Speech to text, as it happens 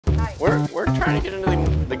We're trying to get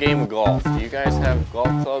into the game of golf. Do you guys have golf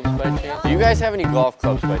clubs by chance? Do you guys have any golf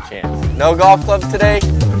clubs by chance? No golf clubs today?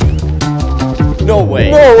 No way.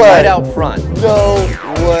 No way. Right out front. No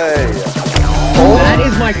way. Oh, that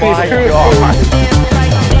is my favorite.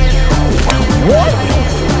 What?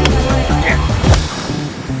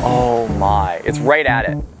 Oh my. It's right at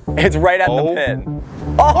it. It's right at the pin.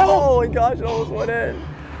 Oh my gosh, it almost went in.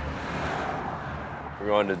 We're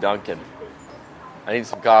going to Dunkin'. I need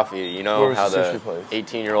some coffee. You know how the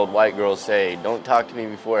 18-year-old white girls say, don't talk to me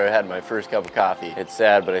before I had my first cup of coffee. It's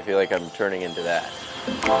sad, but I feel like I'm turning into that.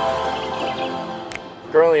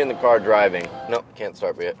 Currently in the car driving. Nope, can't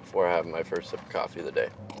start yet before I have my first sip of coffee of the day.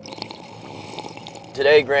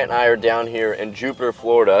 Today, Grant and I are down here in Jupiter,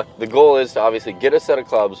 Florida. The goal is to obviously get a set of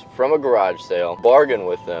clubs from a garage sale, bargain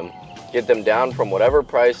with them, get them down from whatever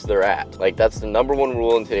price they're at. Like, that's the #1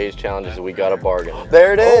 rule in today's challenge is we gotta bargain.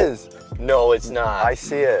 There it is. No, it's not. I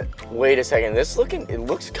see it. Wait a second, it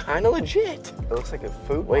looks kind of legit. It looks like a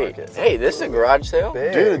food Wait, market. hey, this is a garage sale?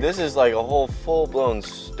 Big. Dude, this is like a whole full-blown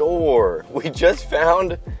store. We just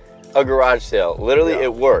found a garage sale. Literally,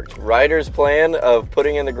 it worked. Ryder's plan of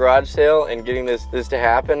putting in the garage sale and getting this to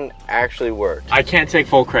happen actually worked. I can't take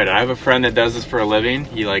full credit. I have a friend that does this for a living.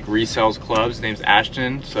 He like resells clubs. His name's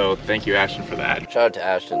Ashton. So thank you, Ashton, for that. Shout out to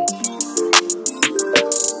Ashton.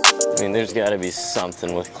 I mean, there's gotta be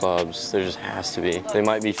something with clubs. There just has to be. They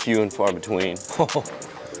might be few and far between. Oh,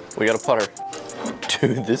 we got a putter.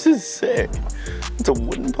 Dude, this is sick. It's a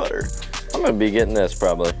wooden putter. I'm gonna be getting this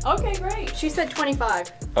probably. Okay, great. She said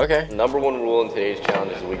 25. Okay. #1 rule in today's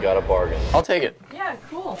challenge is we gotta bargain. I'll take it. Yeah,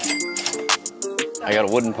 cool. I got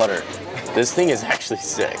a wooden putter. This thing is actually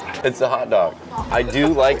sick. It's a hot dog. I do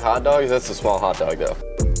like hot dogs. That's a small hot dog though.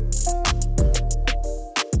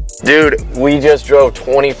 Dude, we just drove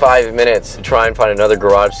 25 minutes to try and find another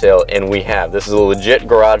garage sale, and we have. This is a legit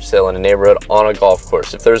garage sale in a neighborhood on a golf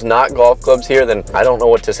course. If there's not golf clubs here, then I don't know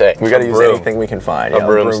what to say. We gotta use anything we can find. A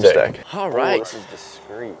broomstick. All right. Oh, this is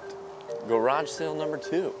discreet. Garage sale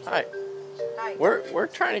 #2. Hi. Hi. We're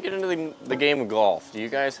trying to get into the game of golf. Do you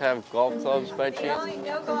guys have golf clubs by chance?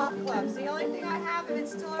 No golf clubs. The only thing I have, and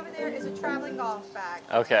it's still over there, is a traveling golf bag.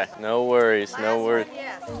 Okay, no worries, no worries. One,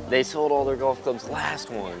 yes. They sold all their golf clubs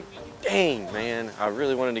last one. Dang, man. I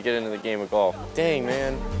really wanted to get into the game of golf. Dang,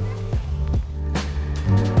 man.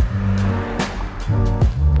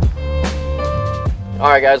 All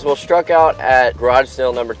right, guys, well, struck out at garage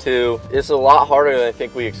sale #2. It's a lot harder than I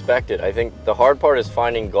think we expected. I think the hard part is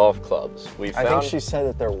finding golf clubs. I think she said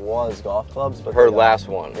that there was golf clubs, but her last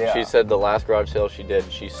one. Yeah. She said the last garage sale she did,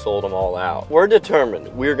 she sold them all out. We're determined.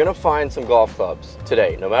 We're gonna find some golf clubs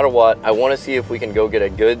today, no matter what. I wanna see if we can go get a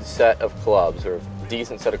good set of clubs or a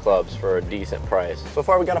decent set of clubs for a decent price. So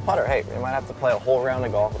far we got a putter. Hey, we might have to play a whole round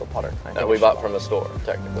of golf with a putter. That we bought from the store,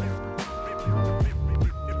 technically.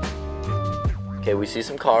 Okay, we see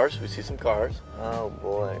some cars. We see some cars. Oh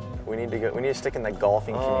boy, we need to go. We need to stick in the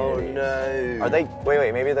golfing community. Oh no! Are they?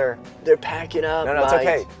 Wait. Maybe they're packing up. No, it's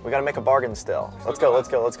okay. We gotta make a bargain still. Let's go. Let's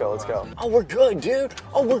go. Oh, we're good, dude.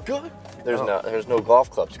 Oh, we're good. There's no golf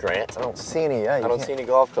clubs, Grant. I don't see any. Yeah, I don't see any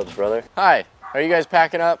golf clubs, brother. Hi. Are you guys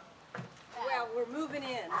packing up? Well, we're moving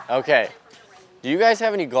in. Okay. Do you guys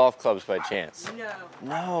have any golf clubs by chance? No.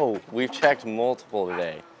 No. We've checked multiple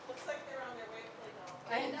today.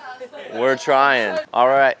 We're trying. All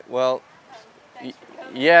right, well,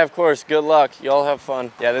 yeah, of course, good luck. Y'all have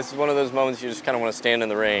fun. Yeah, this is one of those moments you just kind of want to stand in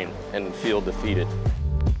the rain and feel defeated.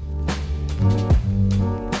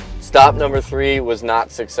 Stop #3 was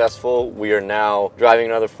not successful. We are now driving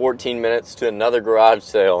another 14 minutes to another garage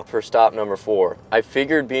sale for stop #4. I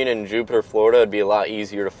figured being in Jupiter, Florida, it'd be a lot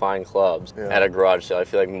easier to find clubs at a garage sale. I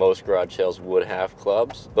feel like most garage sales would have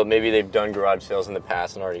clubs, but maybe they've done garage sales in the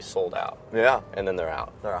past and already sold out. Yeah. And then they're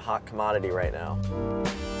out. They're a hot commodity right now.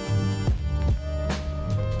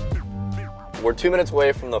 We're 2 minutes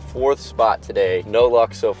away from the 4th spot today. No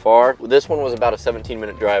luck so far. This one was about a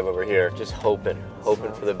 17-minute drive over here. Just hoping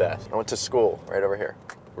for the best. I went to school right over here.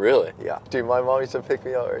 Really? Yeah. Dude, my mom used to pick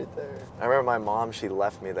me up right there. I remember my mom, she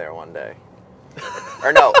left me there one day.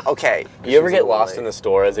 Or no, okay. You ever get lost in the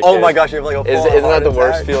store as a kid? Oh my gosh, you have like a full Isn't that the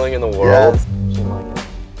worst feeling in the world? Yes. She didn't like it.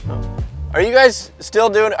 No. Are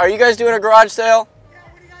you guys doing a garage sale? Yeah,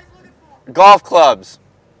 what are you guys looking for? Golf clubs.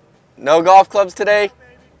 No golf clubs today?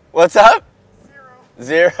 What's up?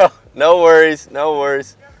 Zero. No worries, no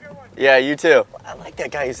worries. Yeah, you too. I like that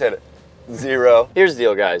guy who said 0. Here's the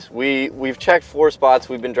deal, guys. We've checked 4 spots.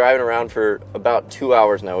 We've been driving around for about 2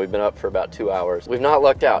 hours now. We've been up for about 2 hours. We've not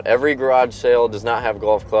lucked out. Every garage sale does not have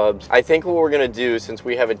golf clubs. I think what we're gonna do, since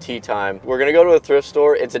we have a tee time, we're gonna go to a thrift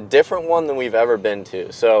store. It's a different one than we've ever been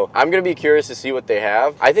to. So I'm gonna be curious to see what they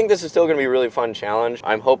have. I think this is still gonna be a really fun challenge.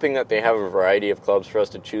 I'm hoping that they have a variety of clubs for us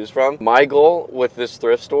to choose from. My goal with this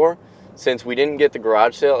thrift store, since we didn't get the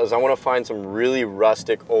garage sale, is I want to find some really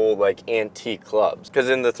rustic, old, like antique clubs. Because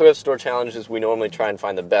in the thrift store challenges, we normally try and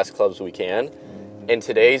find the best clubs we can. In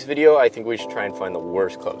today's video, I think we should try and find the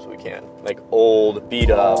worst clubs we can. Like old,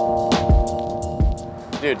 beat up.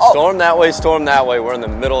 Dude, storm that way, storm that way. We're in the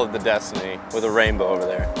middle of the Destiny with a rainbow over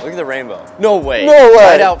there. Look at the rainbow. No way. No way.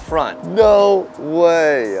 Right out front. No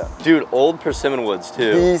way. Dude, old persimmon woods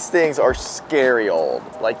too. These things are scary old.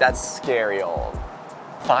 Like, that's scary old.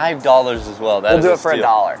 $5 as well. That We'll is do a it for steal.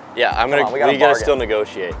 $1. Yeah, I'm gonna. Come on, we gotta gotta bargain. still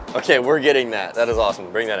negotiate. Okay, we're getting that. That is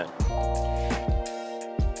awesome. Bring that in.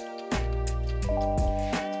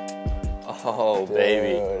 Oh,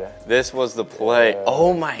 baby. Dude. This was the play. Dude.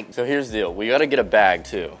 Oh my. So here's the deal. We got to get a bag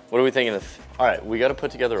too. What are we thinking of? All right, we got to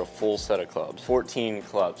put together a full set of clubs. 14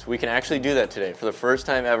 clubs. We can actually do that today. For the first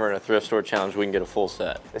time ever in a thrift store challenge, we can get a full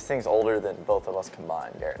set. This thing's older than both of us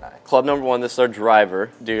combined, Garrett and I. Club number 1, this is our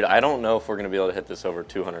driver. Dude, I don't know if we're going to be able to hit this over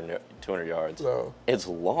 200 yards. No. It's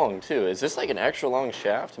long too. Is this like an extra long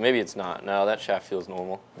shaft? Maybe it's not. No, that shaft feels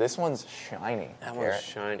normal. This one's shiny. That Garrett. one's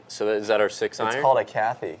shiny. So is that our 6 iron? It's called a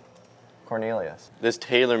Kathy Cornelius. This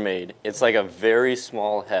TaylorMade, it's like a very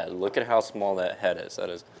small head. Look at how small that head is. That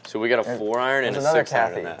is. So we got a 4 iron and a There's another 6 iron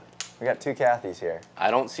Kathy. in that. We got 2 Kathys here. I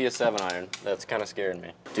don't see a 7 iron. That's kind of scaring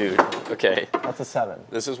me. Dude, okay. That's a 7.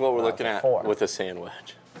 This is what we're looking it's a at 4. with a sand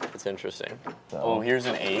wedge. It's interesting. So- Oh, here's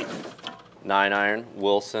an 8. 9 iron,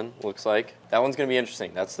 Wilson, looks like. That one's gonna be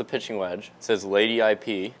interesting. That's the pitching wedge. It says Lady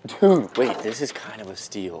IP. Dude. Wait, this is kind of a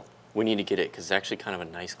steal. We need to get it because it's actually kind of a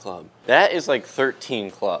nice club. That is like 13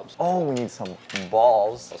 clubs. Oh, we need some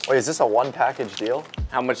balls. Wait, is this a 1 package deal?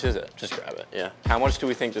 How much is it? Just grab it, yeah. How much do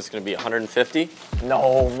we think this is gonna be, 150?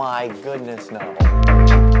 No, my goodness, no.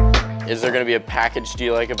 Is there gonna be a package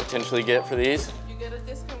deal I could potentially get for these? You get a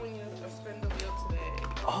discount when you spin the wheel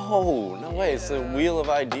today. Oh, no way, it's the Wheel of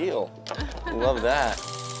Ideal. Love that.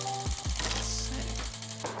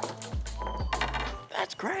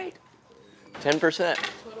 That's great. 10%.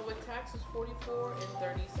 Total with tax is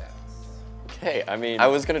 $44.30. Okay, I mean, I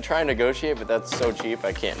was gonna try and negotiate, but that's so cheap,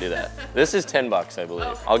 I can't do that. This is 10 bucks, I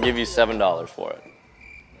believe. I'll give you $7 for it.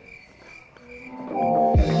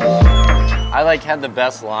 I like had the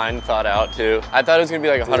best line thought out too. I thought it was gonna be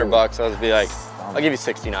like 100 bucks. I was be like, I'll give you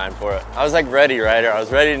 69 for it. I was like ready, right? I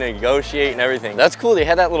was ready to negotiate and everything. That's cool, they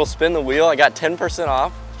had that little spin the wheel. I got 10%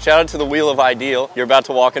 off. Shout out to the Wheel of Ideal. You're about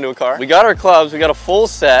to walk into a car. We got our clubs, we got a full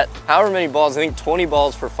set. However many balls, I think 20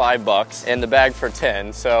 balls for $5 and the bag for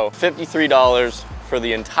 10. So $53 for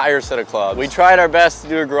the entire set of clubs. We tried our best to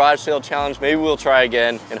do a garage sale challenge. Maybe we'll try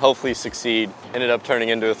again and hopefully succeed. Ended up turning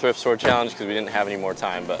into a thrift store challenge because we didn't have any more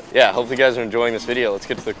time. But yeah, hopefully you guys are enjoying this video. Let's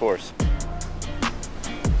get to the course.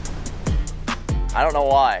 I don't know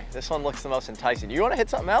why. This one looks the most enticing. You want to hit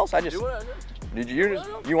something else? Did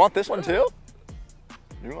you want this one too?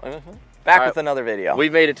 Back All with right. another video.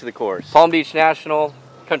 We've made it to the course. Palm Beach National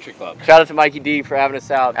Country Club. Shout out to Mikey D for having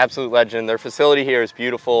us out. Absolute legend. Their facility here is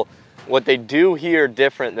beautiful. What they do here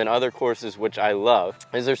different than other courses, which I love,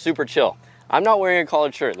 is they're super chill. I'm not wearing a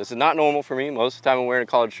collared shirt. This is not normal for me. Most of the time I'm wearing a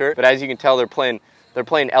collared shirt, but as you can tell, they're playing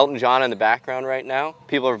Elton John in the background right now.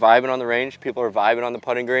 People are vibing on the range, people are vibing on the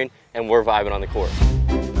putting green, and we're vibing on the course.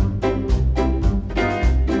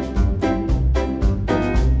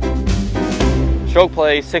 Stroke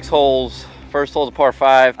play, 6 holes. First hole's a par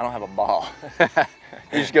 5. I don't have a ball.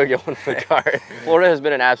 You just go get one for the cart. Florida has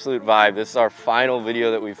been an absolute vibe. This is our final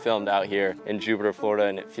video that we filmed out here in Jupiter, Florida,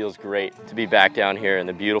 and it feels great to be back down here in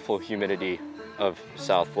the beautiful humidity of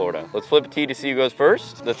South Florida. Let's flip a tee to see who goes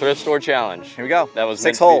first. The thrift store challenge. Here we go. That was 6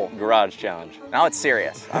 meant to be hole. garage challenge. Now it's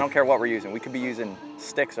serious. I don't care what we're using. We could be using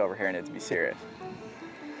sticks over here and it'd be serious.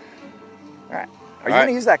 All right. Are you right.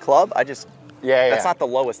 gonna use that club? Yeah, That's not the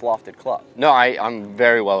lowest lofted club. No, I'm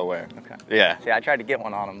very well aware. Okay. Yeah. See, I tried to get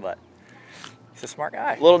one on him, but he's a smart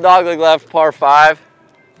guy. Little dogleg left, par 5.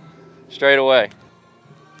 Straight away.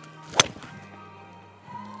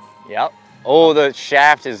 Yep. Oh, the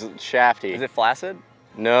shaft is shafty. Is it flaccid?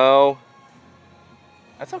 No.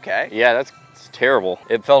 That's okay. Yeah, that's terrible.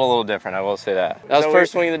 It felt a little different, I will say that. That was So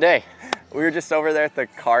first swing of the day. We were just over there at the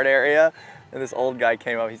cart area, and this old guy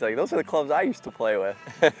came up. He's like, "Those are the clubs I used to play with."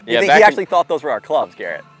 Yeah, he back in- actually thought those were our clubs,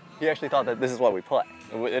 Garrett. He actually thought that this is what we play.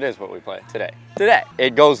 It is what we play today. Today,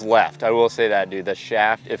 It goes left, I will say that, dude. The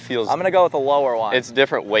shaft, it feels, I'm gonna go with a lower one. it's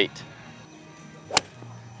different weight.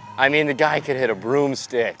 I mean, the guy could hit a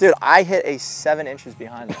broomstick. Dude, I hit a 7 inches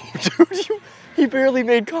behind him. Dude, he barely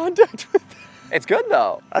made contact with it. It's good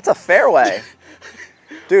though. That's a fairway.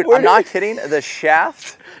 Dude, I'm not kidding. The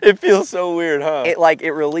shaft, It feels so weird, huh? it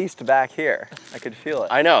released back here. I could feel it.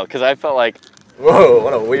 I know, because I felt like, Whoa,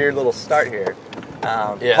 what a weird little start here.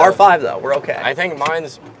 Yeah. Par 5 though, we're okay. I think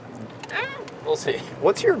mine's, we'll see.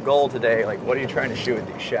 What's your goal today? Like, what are you trying to shoot with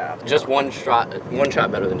these shafts? Just one shot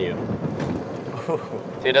better than you.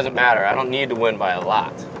 See, it doesn't matter. I don't need to win by a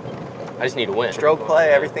lot. I just need to win. Stroke play,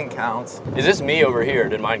 everything counts. Is this me over here?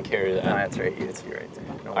 Did mine carry that? No, that's right. It's you right there.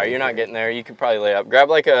 No All right, you're not getting there. You could probably lay up. Grab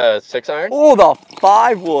like a 6-iron. Oh, the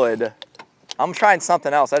 5-wood. I'm trying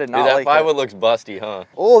something else. I did not Dude, that like 5-wood looks busty, huh?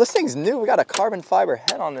 Oh, this thing's new. We got a carbon fiber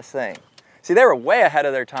head on this thing. See, they were way ahead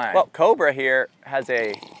of their time. Well, Cobra here has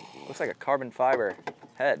looks like a carbon fiber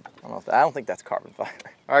head. I don't think that's carbon fiber.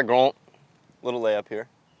 All right, Grant. Little layup here.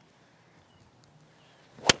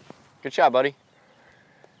 Good shot, buddy.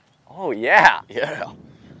 Oh, yeah. Yeah.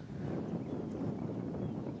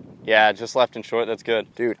 Yeah, just left and short. That's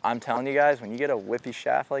good. Dude, I'm telling you guys, when you get a whippy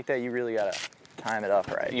shaft like that, you really got to time it up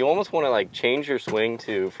right. You almost want to like change your swing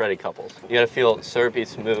to Freddie Couples. You got to feel syrupy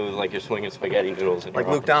smooth, like you're swinging spaghetti noodles. In Like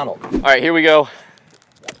your Luke Donald. All right, here we go.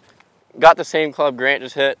 Got the same club Grant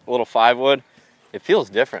just hit, a little 5-wood. It feels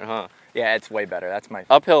different, huh? Yeah, it's way better. That's my...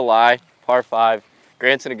 Uphill lie, par 5.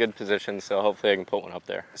 Grant's in a good position, so hopefully I can put one up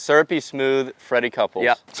there. Syrupy smooth, Freddie Couples.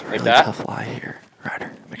 Yep. Like really that. Tough lie here,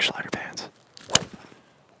 Ryder. McSlider pants.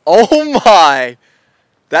 Oh my!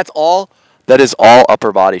 That is all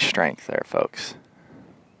upper body strength there, folks.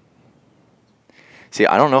 See,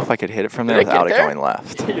 I don't know if I could hit it from there Did it without get it there? going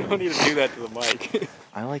left. You don't need to do that to the mic.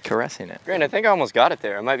 I like caressing it. Grant, I think I almost got it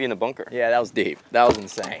there. I might be in the bunker. Yeah, that was deep. That was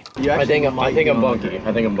insane. I think I'm bunky.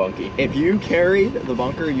 I think I'm bunky. If you carried the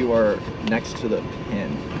bunker, you are next to the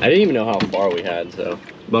pin. I didn't even know how far we had, so.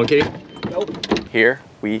 Bunky? Nope. Here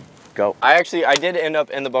we go. I did end up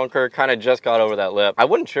in the bunker, kind of just got over that lip. I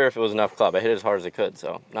wasn't sure if it was enough club. I hit it as hard as I could,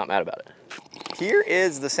 so not mad about it. Here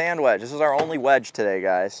is the sand wedge. This is our only wedge today,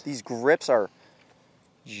 guys. These grips are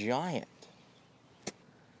giant.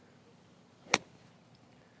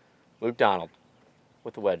 Luke Donald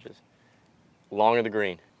with the wedges. Long of the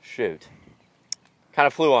green. Shoot. Kind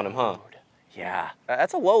of flew on him, huh? Yeah.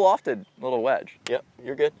 That's a low lofted little wedge. Yep,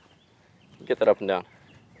 you're good. Get that up and down.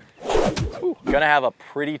 Ooh. Gonna have a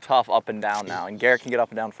pretty tough up and down now, and Garrett can get up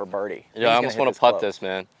and down for birdie. Yeah, I almost want to putt this,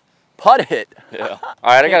 man. Putt it. Yeah. All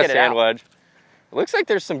right, I got a get it sand out. wedge. It looks like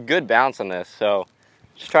there's some good bounce on this, so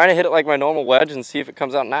just trying to hit it like my normal wedge and see if it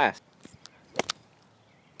comes out nice.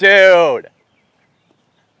 Dude.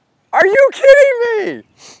 Are you kidding me?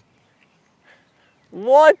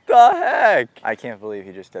 What the heck? I can't believe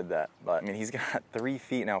he just did that. But I mean, he's got 3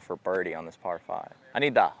 feet now for birdie on this par 5. I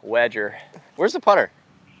need the wedger. Where's the putter?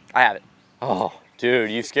 I have it. Oh,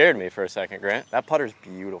 dude, you scared me for a second, Grant. That putter's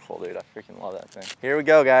beautiful, dude. I freaking love that thing. Here we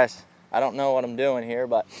go, guys. I don't know what I'm doing here,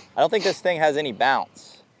 but I don't think this thing has any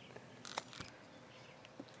bounce.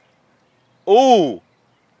 Ooh.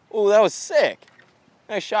 Ooh, that was sick.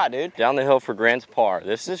 Nice shot, dude. Down the hill for Grant's par.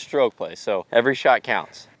 This is stroke play, so every shot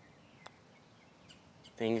counts.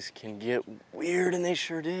 Things can get weird, and they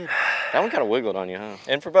sure did. That one kind of wiggled on you, huh?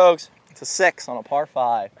 In for Bogues. It's a 6 on a par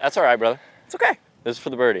 5. That's all right, brother. It's okay. This is for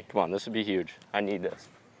the birdie. Come on, this would be huge. I need this.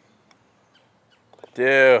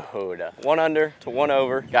 Dude. 1 under to 1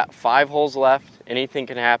 over. Got 5 holes left. Anything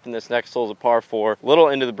can happen. This next hole is a par 4. Little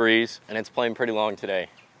into the breeze, and it's playing pretty long today.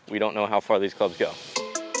 We don't know how far these clubs go.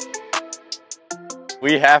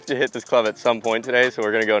 We have to hit this club at some point today, so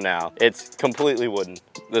we're gonna go now. It's completely wooden.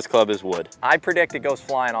 This club is wood. I predict it goes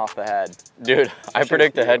flying off the head. Dude, I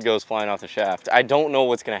predict the head goes flying off the shaft. I don't know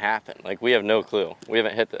what's gonna happen. Like, we have no clue. We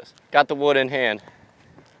haven't hit this. Got the wood in hand.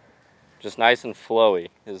 Just nice and flowy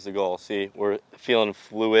is the goal. See, we're feeling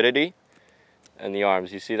fluidity in the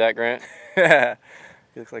arms. You see that, Grant?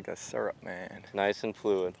 He looks like a syrup man. Nice and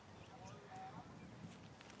fluid.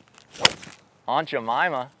 Aunt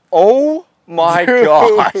Jemima. Oh my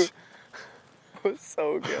gosh. It was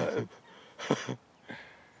so good.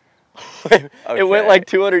 It went like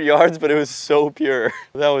 200 yards, but it was so pure.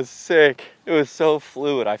 That was sick. It was so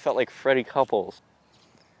fluid. I felt like Freddie Couples.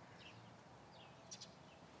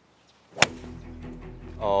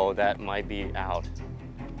 Oh, that might be out.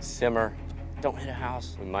 Simmer. Don't hit a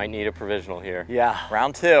house. We might need a provisional here. Yeah,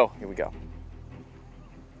 round 2. Here we go.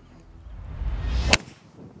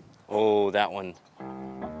 Oh, that one.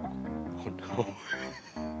 Oh no.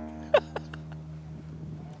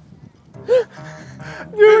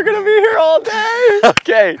 Dude, we're gonna be here all day.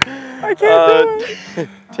 Okay. I can't do it.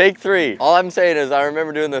 Take 3. All I'm saying is I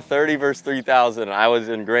remember doing the 30 versus 3000. I was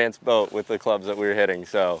in Grant's boat with the clubs that we were hitting,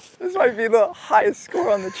 so. This might be the highest score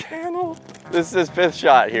on the channel. This is his 5th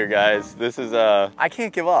shot here, guys. This is, I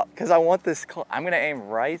can't give up because I want this. I'm gonna aim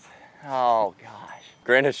right. Oh gosh.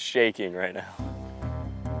 Grant is shaking right now.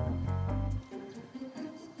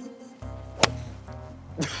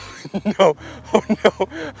 No, oh no,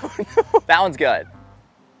 oh no. That one's good.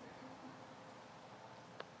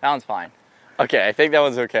 That one's fine. Okay, I think that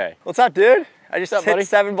one's okay. What's up, dude? I just What's up, hit buddy?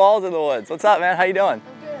 7 balls in the woods. What's up, man? How you doing?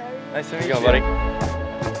 Nice to meet you. How's it going,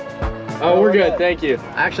 buddy? Oh, we're good, thank you.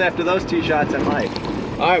 Actually, after those 2 shots, I might.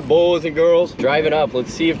 All right, boys and girls, driving up.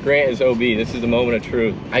 Let's see if Grant is OB. This is the moment of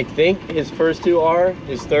truth. I think his first 2 are,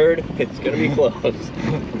 his third, it's gonna be close.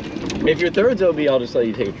 If your third's OB, I'll just let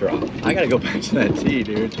you take a drop. I gotta go back to that tee,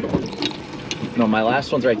 dude. No, my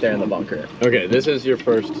last one's right there in the bunker. Okay, this is your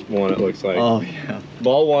first one, it looks like. Oh, yeah.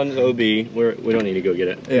 Ball 1's OB. We don't need to go get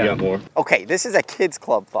it. Yeah. We got more. Okay, this is a kid's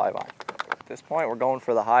club 5-iron. At this point, we're going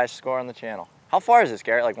for the highest score on the channel. How far is this,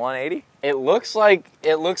 Garrett? Like 180? It looks like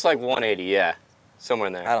 180, yeah. Somewhere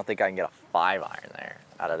in there. I don't think I can get a 5-iron there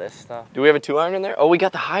out of this stuff. Do we have a 2-iron in there? Oh, we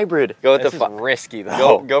got the hybrid. Go with This the is risky,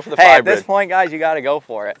 though. Go for the Hey, hybrid. at this point, guys, you gotta go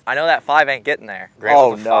for it. I know that 5 ain't getting there.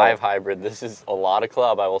 Grant with the 5 hybrid. This is a lot of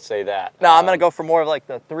club, I will say that. No, I'm gonna go for more of like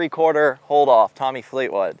the 3/4 hold off, Tommy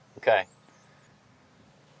Fleetwood. Okay.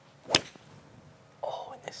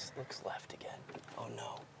 Oh, and this looks left again. Oh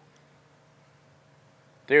no.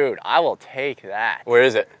 Dude, I will take that. Where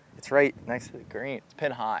is it? It's right next to the green. It's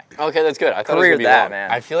pin high. Okay, that's good. I thought it was Cleared gonna be that, long.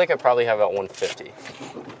 man. I feel like I probably have about 150.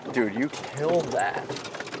 Dude, you killed that.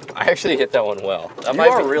 I actually hit that one well. That You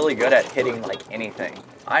might are be- really good at hitting like anything.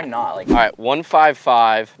 I'm not like. All right,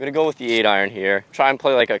 155. I'm gonna go with the 8-iron here. Try and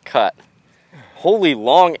play like a cut. Holy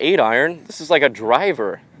long 8-iron. This is like a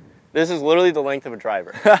driver. This is literally the length of a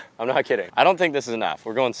driver. I'm not kidding. I don't think this is enough.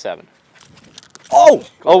 We're going 7. Oh!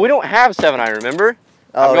 Oh, we don't have 7-iron, remember?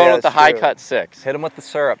 Oh, I'm going yeah, with the that's high true. cut 6. Hit him with the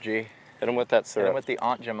syrup, G. Hit him with that Hit syrup. him with the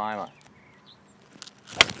Aunt Jemima.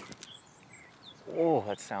 Oh,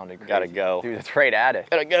 that sounded crazy. Gotta go. Dude, that's right at it.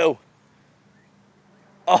 Gotta go.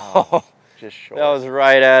 Oh, Just short. that was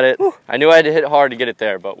right at it. Whew. I knew I had to hit hard to get it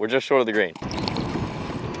there, but we're just short of the green.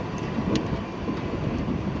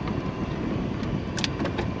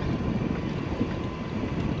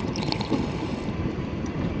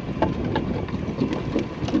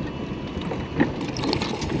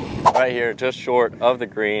 Right here, just short of the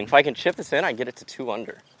green. If I can chip this in, I get it to 2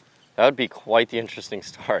 under. That would be quite the interesting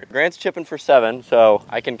start. Grant's chipping for 7, so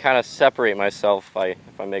I can kind of separate myself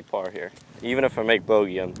if I make par here. Even if I make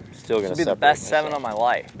bogey, I'm still gonna This will be separate the best myself. 7 of my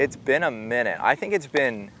life. It's been a minute. I think it's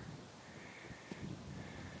been,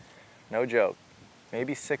 no joke,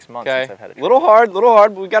 maybe 6 months Okay, since I've had a little hard,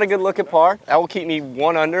 but we got a good look at par. That will keep me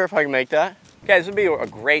 1 under if I can make that. Okay, this would be a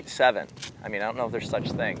great 7. I mean, I don't know if there's such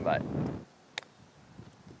thing, but.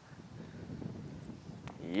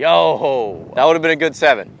 Yo! That would have been a good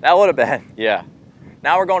 7. That would have been. Yeah.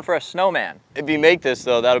 Now we're going for a snowman. If you make this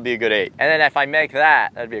though, that'll be a good 8. And then if I make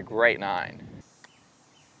that, that'd be a great 9.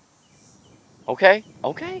 Okay,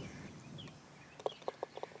 okay.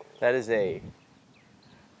 That is a,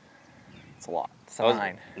 it's a lot. It's a That was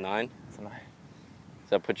 9. 9? It's a 9. Does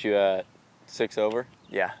that put you at 6 over?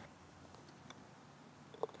 Yeah.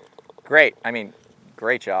 Great. I mean,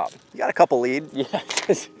 great job. You got a couple lead. Yeah,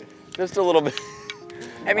 just a little bit.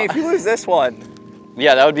 I mean, if you lose this one.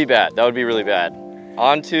 Yeah, that would be bad. That would be really bad.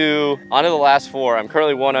 On to the last 4. I'm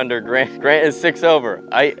currently 1 under. Grant is 6 over.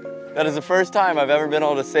 That is the first time I've ever been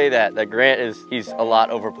able to say that Grant he's a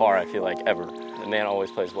lot over par, I feel like, ever. The man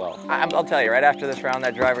always plays well. I'll tell you, right after this round,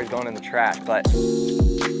 that driver is going in the trash, but.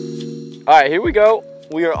 All right, here we go.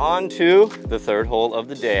 We are on to the 3rd hole of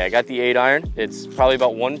the day. I got the 8-iron. It's probably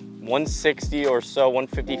about 160 or so,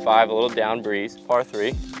 155, a little down breeze, par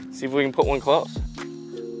 3. See if we can put one close.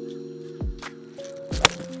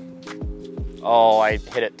 Oh, I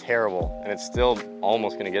hit it terrible, and it's still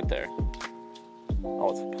almost gonna get there.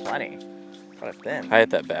 Oh, it's plenty. Kind of thin. I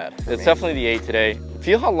hit that bad. It's definitely the 8 today.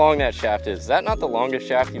 Feel how long that shaft is. Is that not the longest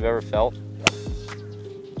shaft you've ever felt?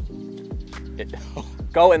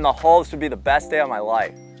 Go in the hole. This would be the best day of my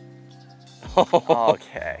life.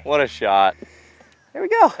 Okay. What a shot. Here we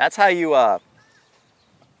go. That's how you,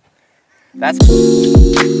 that's.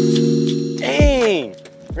 Dang!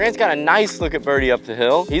 Grant's got a nice look at birdie up the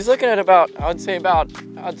hill. He's looking at about, I'm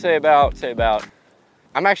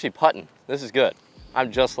actually putting. This is good.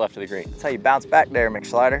 I'm just left of the green. That's how you bounce back there,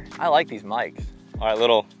 McSlider. I like these mics. All right,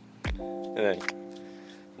 little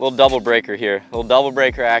double breaker here. Little double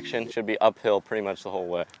breaker action. Should be uphill pretty much the whole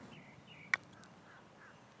way.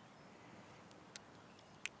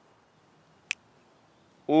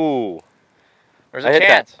 Ooh. There's a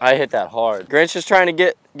chance. I hit that hard. Grant's just trying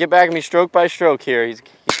to get back at me stroke by stroke here. He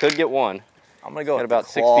could get one. I'm gonna go with about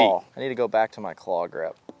the 6 claw. feet. I need to go back to my claw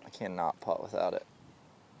grip. I cannot putt without it.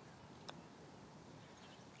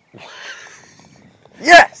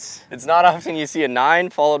 Yes! It's not often you see a 9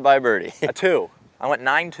 followed by a birdie. A 2. I went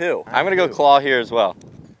 9-2. I'm gonna go claw here as well.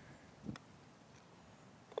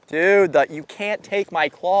 Dude, you can't take my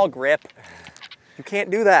claw grip. You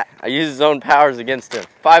can't do that. I use his own powers against him.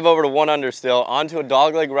 5 over to 1 under still. Onto a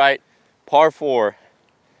dogleg right, par 4.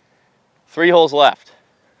 3 holes left.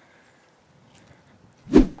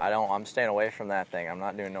 I'm staying away from that thing. I'm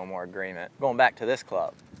not doing no more agreement. Going back to this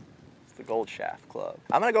club. It's the Gold Shaft Club.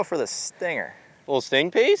 I'm gonna go for the Stinger. Little sting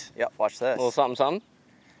piece? Yep, watch this. Little something something?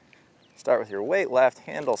 Start with your weight left,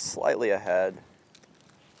 handle slightly ahead.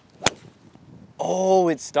 Oh,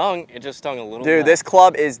 it stung. It just stung a little bit. Dude, this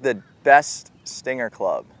club is the best Stinger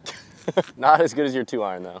club. Not as good as your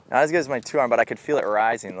 2-iron though. Not as good as my 2-iron, but I could feel it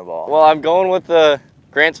rising the ball. Well, I'm going with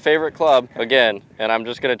Grant's favorite club again, and I'm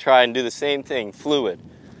just gonna try and do the same thing, fluid.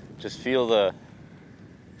 Just feel you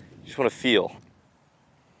just wanna feel.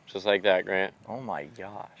 Just like that, Grant. Oh my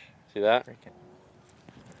gosh. See that?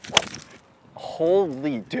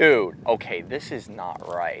 Holy dude. Okay, this is not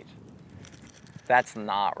right. That's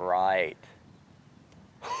not right.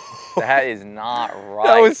 That is not right.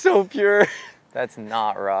 That was so pure. That's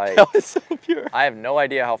not right. That was so pure. I have no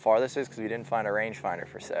idea how far this is because we didn't find a rangefinder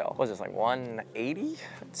for sale. What is this, like 180,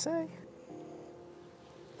 I'd say?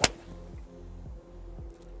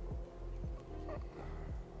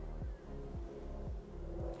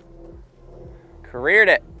 Careered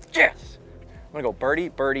it. Yes. I'm gonna go birdie,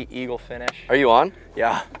 birdie, eagle finish. Are you on?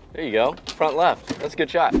 Yeah. There you go. Front left. That's a good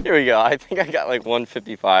shot. Here we go. I think I got like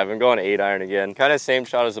 155. I'm going 8-iron again. Kind of same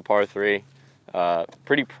shot as the par 3.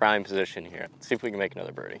 Pretty prime position here. Let's see if we can make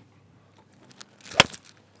another birdie.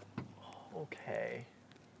 Okay.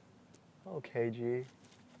 Okay, G.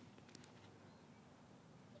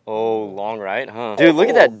 Oh, long right, huh? Dude, look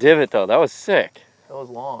at that divot though. That was sick. That was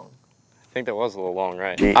long. I think that was a little long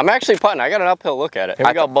right. Gee. I'm actually putting. I got an uphill look at it. Here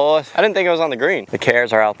we go, boys. I didn't think it was on the green. The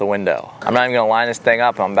cares are out the window. I'm not even gonna line this thing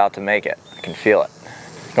up. I'm about to make it. I can feel it.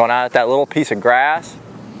 Going out at that little piece of grass.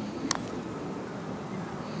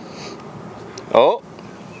 Oh.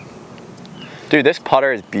 Dude, this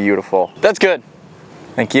putter is beautiful. That's good.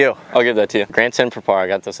 Thank you. I'll give that to you. Grant's in for par. I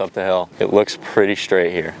got this up the hill. It looks pretty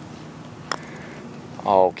straight here.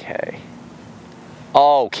 Okay.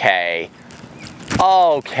 Okay.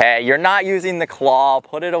 Okay, you're not using the claw.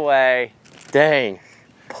 Put it away. Dang.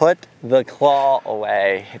 Put the claw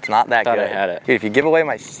away. It's not that Thought good. I had it. Dude, if you give away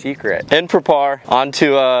my secret. In for par.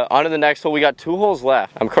 Onto the next hole. We got 2 holes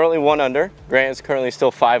left. I'm currently 1 under. Grant is currently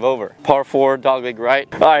still 5 over. Par 4, dogleg right.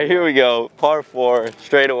 All right, here we go. Par 4,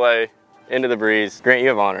 straight away into the breeze. Grant, you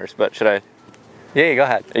have honors, but should I? Yeah, go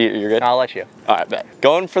ahead. You're good? I'll let you. All right, bet.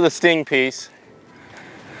 Going for the sting piece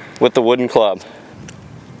with the wooden club.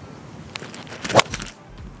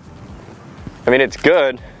 I mean, it's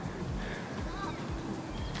good.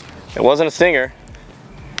 It wasn't a stinger.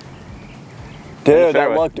 Dude,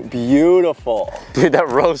 that looked beautiful. Dude, that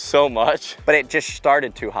rose so much. But it just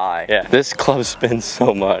started too high. Yeah, this club spins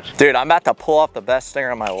so much. Dude, I'm about to pull off the best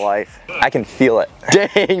stinger of my life. I can feel it.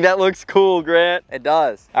 Dang, that looks cool, Grant. It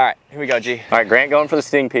does. All right, here we go, G. All right, Grant going for the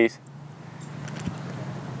sting piece.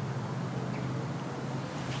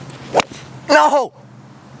 No!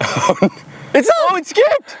 It's up! Oh, it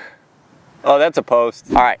skipped! Oh, that's a post.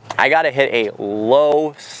 All right, I gotta hit a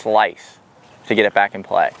low slice to get it back in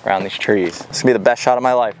play around these trees. This will be the best shot of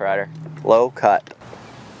my life, Ryder. Low cut.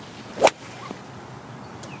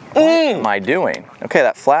 What am I doing? Okay,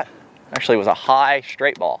 that flat actually was a high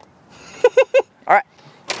straight ball. All right,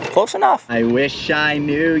 close enough. I wish I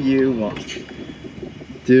knew you.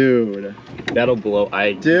 Dude. That'll blow.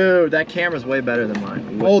 Dude, that camera's way better than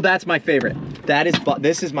mine. Oh, that's my favorite.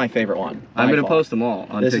 This is my favorite one. I'm gonna post them all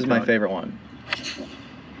on This TikTok. is my favorite one.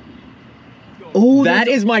 Oh, that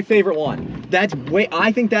is my favorite one.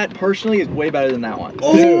 I think that personally is way better than that one.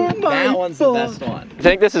 Oh Dude, my that one's the best one. You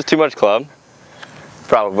think this is too much club?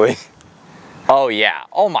 Probably. Oh yeah,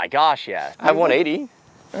 oh my gosh, yeah. I have 180.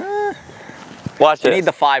 Watch You this. need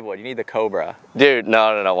the 5-wood, you need the Cobra. Dude,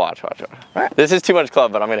 no, watch. This is too much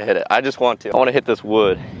club, but I'm gonna hit it. I just want to. I wanna hit this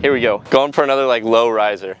wood. Here we go. Going for another like low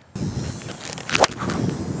riser.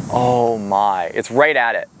 Oh my, it's right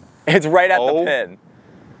at it. It's right at the pin.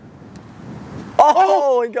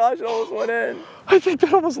 Oh my gosh, it almost went in. I think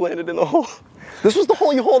that almost landed in the hole. This was the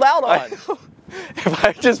hole you hold out on. If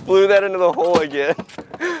I just blew that into the hole again.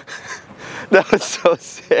 That was so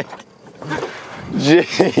sick.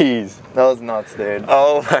 Jeez. That was nuts, dude.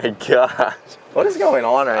 Oh my gosh. What is going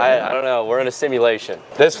on right now? I don't know. We're in a simulation.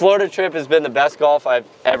 This Florida trip has been the best golf I've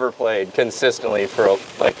ever played consistently for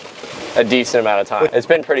like a decent amount of time. It's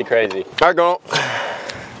been pretty crazy. All right, go.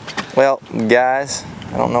 Well, guys,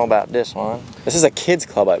 I don't know about this one. This is a kids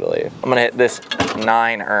club, I believe. I'm gonna hit this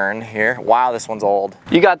 9 iron here. Wow, this one's old.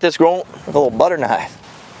 You got this, Grant. With a little butter knife.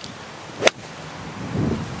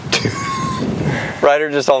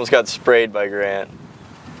 Ryder just almost got sprayed by Grant.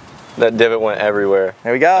 That divot went everywhere.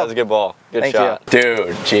 There we go. That was a good ball. Good shot.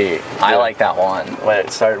 Dude, gee, I like that one when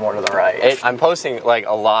it started more to the right. I'm posting like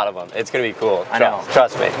a lot of them. It's gonna be cool. I know.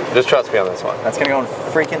 Trust me. Just trust me on this one. That's gonna go in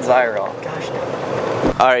freaking Zyro. Gosh, dude.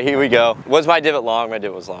 All right, here we go. Was my divot long? My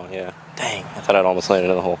divot was long, yeah. Dang, I thought I'd almost landed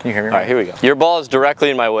in the hole. Can you hear me? All right, here we go. Your ball is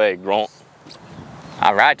directly in my way, Grant.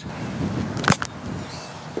 All right.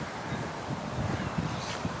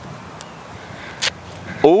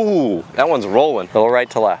 Ooh, that one's rolling. A little right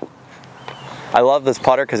to left. I love this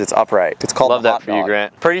putter because it's upright. It's called Love the that hot for you, dog.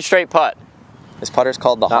 Grant. Pretty straight putt. This putter's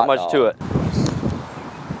called the hot Not dog. much to it.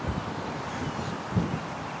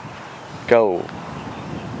 Go.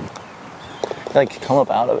 Like, come up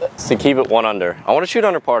out of it. To keep it 1 under. I want to shoot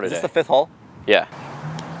under par Is today. this the 5th hole? Yeah.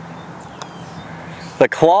 The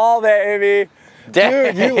claw, baby.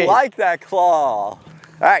 Dang. Dude, you like that claw.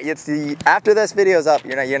 All right, after this video's up,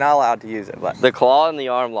 you're not allowed to use it. But The claw and the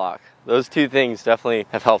arm lock. Those 2 things definitely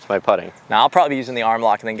have helped my putting. now I'll probably be using the arm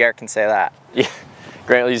lock, and then Garrett can say that. Yeah.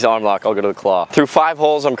 Grant leaves the arm lock. I'll go to the claw. Through 5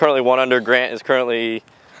 holes, I'm currently 1 under. Grant is currently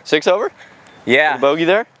 6 over. Yeah. Bogey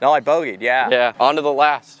there? No, I bogeyed. Yeah. Yeah. On to the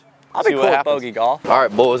last. I'll be See cool what with happens. bogey golf. All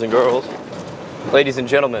right, boys and girls, ladies and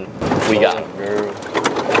gentlemen, we got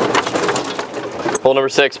hole number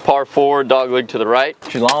 6, par 4, dog leg to the right.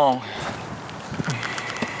 Too long.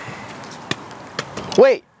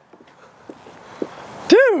 Wait,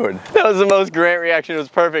 Dude. that was the most Grant reaction. It was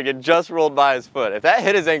perfect. It just rolled by his foot. If that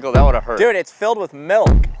hit his ankle, that would have hurt. Dude, it's filled with milk.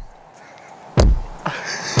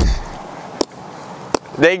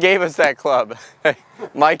 They gave us that club.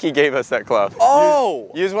 Mikey gave us that club.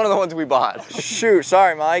 Oh! Use one of the ones we bought. Shoot,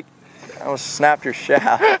 sorry, Mike. I almost snapped your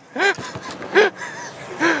shaft.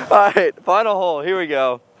 All right, final hole. Here we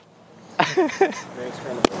go.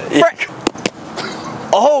 Frick!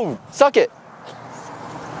 Oh, suck it.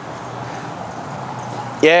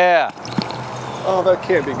 Yeah. Oh, that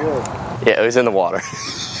can't be good. Yeah, it was in the water.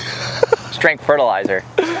 Strength fertilizer.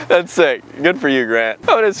 That's sick. Good for you, Grant. I'm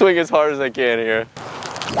gonna swing as hard as I can here.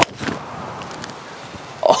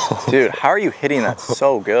 Oh, Dude, how are you hitting that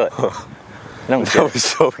so good? I don't that get it. was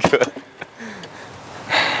so good.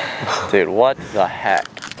 Dude, what the heck?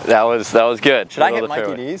 That was good. Should I Middle get of the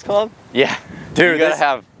Mikey fairway. D's club? Yeah. Dude, you gotta this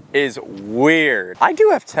have. is weird. I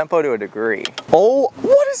do have tempo to a degree. Oh,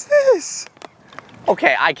 what is this?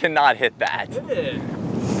 Okay, I cannot hit that.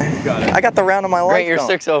 I got the round of my life. Grant, you're going.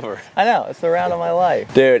 6 over. I know, it's the round of my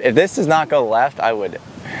life. Dude, if this does not go left, I would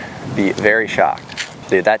be very shocked.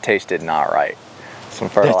 Dude, that tasted not right. Some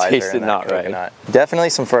fertilizer tasted in that not right. coconut.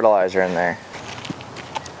 Definitely some fertilizer in there.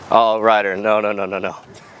 Oh, Ryder, no.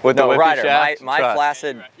 With the No, whippy Ryder, shaft, my trust.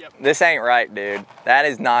 flaccid, this ain't right, dude. That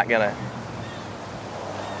is not gonna.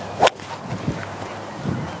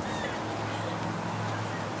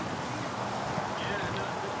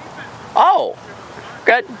 Oh,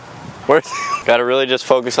 good. Gotta really just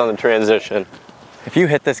focus on the transition. If you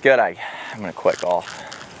hit this good, I'm gonna quit golf.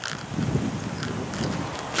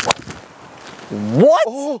 What?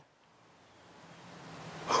 Oh.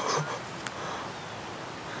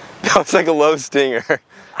 That was like a low stinger.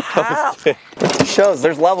 How? It shows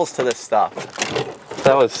there's levels to this stuff.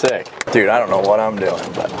 That was sick. Dude, I don't know what I'm doing,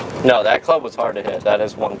 but No, that club was hard to hit. That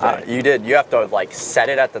is one thing. you did. You have to like set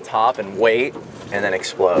it at the top and wait and then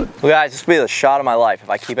explode. Well, guys, this will be the shot of my life if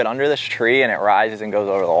I keep it under this tree and it rises and goes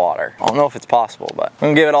over the water. I don't know if it's possible, but I'm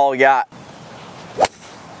gonna give it all we got.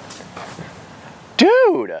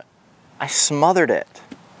 Dude, I smothered it.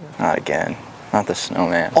 Not again. Not the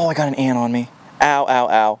snowman. Oh, I got an ant on me. Ow, ow,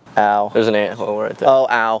 ow, ow. There's an ant hole right there. Oh,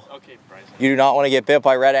 ow. Okay, Bryson. You do not want to get bit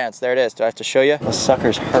by red ants. There it is. Do I have to show you? The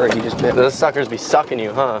sucker's hurt. He just bit me. Those suckers be sucking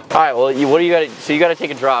you, huh? All right, well, what do you got? So you got to take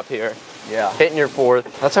a drop here. Yeah. Hitting your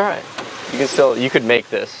 4th. That's all right. You could make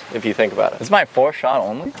this if you think about it. It's my 4th shot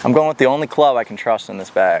only. I'm going with the only club I can trust in this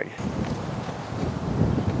bag.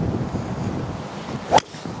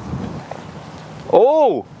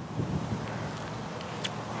 Oh!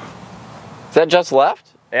 Is that just left?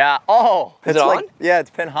 Yeah. Oh! Is It's it like, on? yeah, it's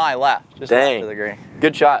pin high left. Just Dang. left of the green.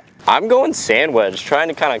 Good shot. I'm going sand wedge, trying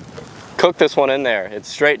to kind of cook this one in there. It's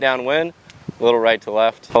straight downwind, a little right to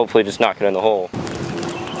left. Hopefully just knock it in the hole.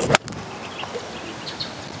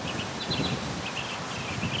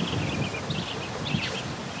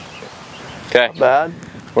 Okay. Bad.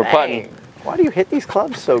 We're Dang. putting. Why do you hit these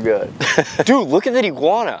clubs so good? Dude, look at that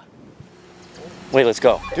iguana. Wait, let's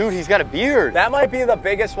go. Dude, he's got a beard. That might be the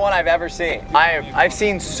biggest one I've ever seen. I've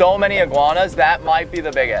seen so many iguanas, that might be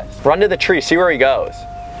the biggest. Run to the tree, see where he goes.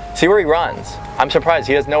 See where he runs. I'm surprised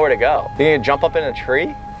he has nowhere to go. You gonna jump up in a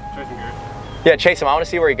tree? Yeah, chase him, I wanna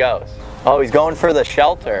see where he goes. Oh, he's going for the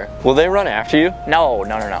shelter. Will they run after you? No.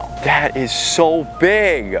 That is so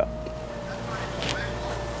big.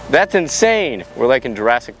 That's insane. We're like in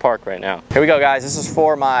Jurassic Park right now. Here we go, guys. This is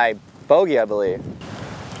for my bogey, I believe.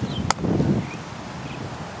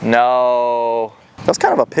 No. That's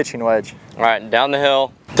kind of a pitching wedge. All right, down the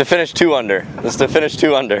hill to finish 2 under. This is to finish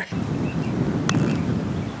 2 under.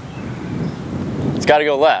 It's got to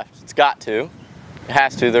go left. It's got to. It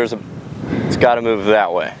has to. It's got to move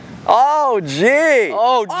that way. Oh, gee.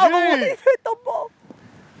 Oh, Oh, the gee. leaf hit the ball.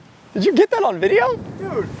 Did you get that on video?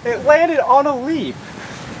 Dude, it landed on a leaf.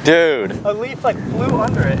 Dude. A leaf like flew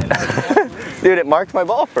under it. And Dude, it marked my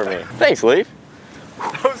ball for me. Thanks, Leaf.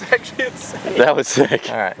 that was actually insane. That was sick.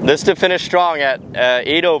 All right. This to finish strong at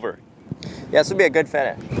 8 over. Yeah, this would be a good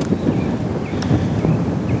finish.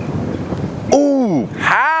 Ooh.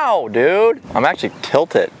 How, dude? I'm actually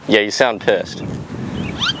tilted. Yeah, you sound pissed.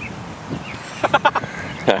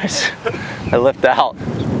 Nice. I lift out.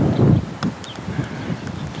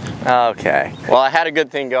 Okay. Well, I had a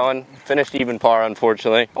good thing going. Finished even par,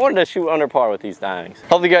 unfortunately. I wanted to shoot under par with these things.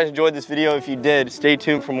 Hope you guys enjoyed this video. If you did, stay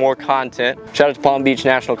tuned for more content. Shout out to Palm Beach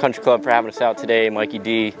National Country Club for having us out today. Mikey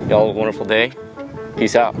D, y'all have a wonderful day.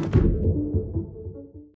 Peace out.